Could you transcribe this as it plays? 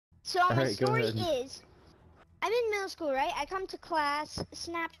So my story is, I'm in middle school, right? I come to class,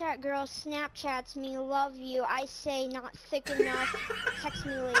 Snapchat girl Snapchats me, love you. I say not thick enough, text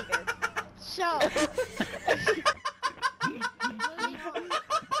me later. So,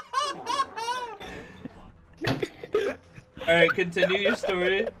 Alright, continue your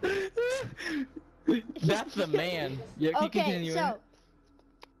story. That's the man. Yeah, keep okay, continuing. so,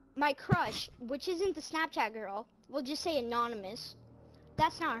 my crush, which isn't the Snapchat girl, we'll just say anonymous.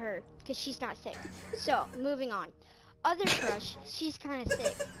 That's not her, because she's not thick. So, moving on. Other crush, she's kind of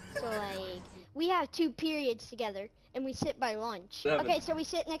thick. So, like, we have 2 periods together, and we sit by lunch. Okay, so we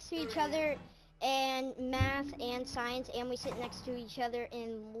sit next to each other in math and science, and we sit next to each other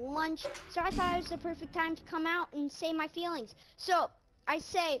in lunch. So I thought it was the perfect time to come out and say my feelings. So, I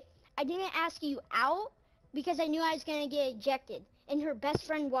say, I didn't ask you out, because I knew I was going to get ejected. And her best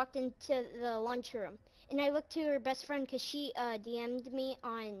friend walked into the lunchroom. And I looked to her best friend because she DM'd me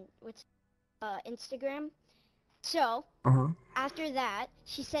on Instagram. So, after that,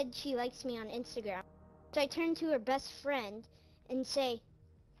 she said she likes me on Instagram. So I turned to her best friend and say,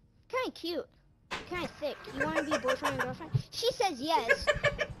 kinda cute, kinda thick. You want to be boyfriend and girlfriend? She says yes.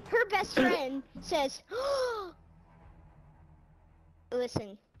 Her best friend says,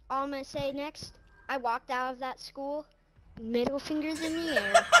 listen, all I'm going to say next, I walked out of that school, middle fingers in the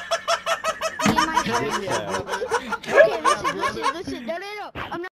air. Me and my friend. Okay, listen, no, I'm not.